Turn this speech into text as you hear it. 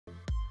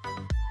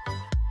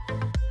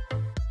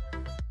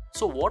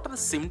So what are the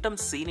symptoms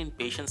seen in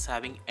patients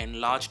having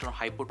enlarged or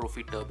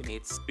hypertrophy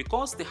turbinates?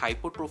 Because the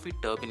hypertrophy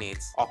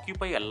turbinates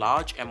occupy a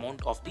large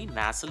amount of the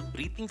nasal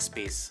breathing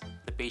space,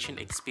 the patient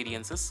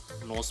experiences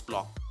nose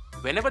block.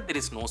 Whenever there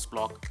is nose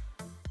block,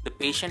 the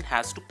patient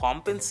has to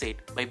compensate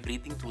by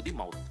breathing through the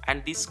mouth,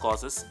 and this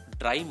causes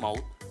dry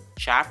mouth,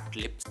 chapped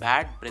lips,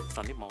 bad breath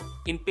from the mouth.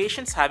 In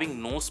patients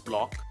having nose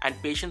block and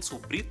patients who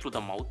breathe through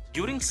the mouth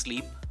during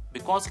sleep,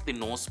 because of the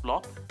nose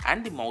block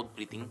and the mouth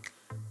breathing,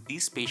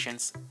 these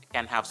patients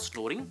can have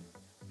snoring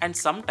and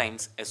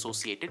sometimes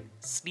associated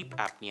sleep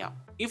apnea.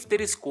 If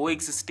there is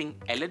coexisting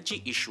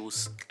allergy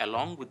issues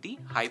along with the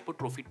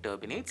hypertrophy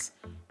turbinates,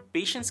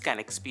 patients can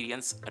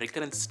experience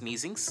recurrent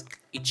sneezings,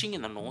 itching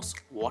in the nose,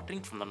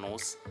 watering from the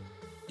nose,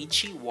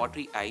 itchy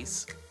watery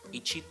eyes,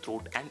 itchy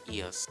throat and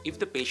ears. If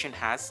the patient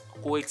has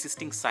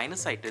coexisting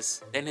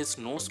sinusitis, then his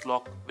nose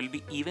block will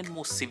be even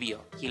more severe.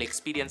 He'll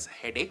experience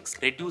headaches,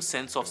 reduced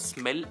sense of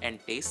smell and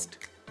taste,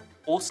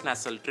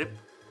 postnasal drip,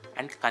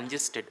 and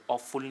congested or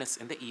fullness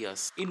in the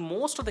ears. In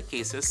most of the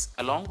cases,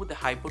 along with the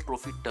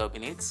hypertrophy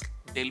turbinates,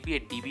 there will be a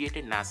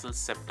deviated nasal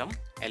septum,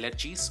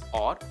 allergies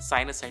or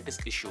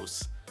sinusitis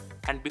issues.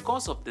 And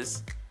because of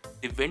this,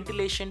 the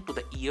ventilation to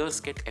the ears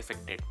get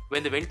affected.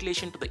 When the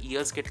ventilation to the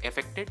ears get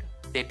affected,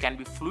 there can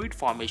be fluid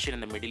formation in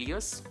the middle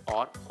ears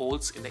or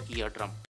holes in the eardrum.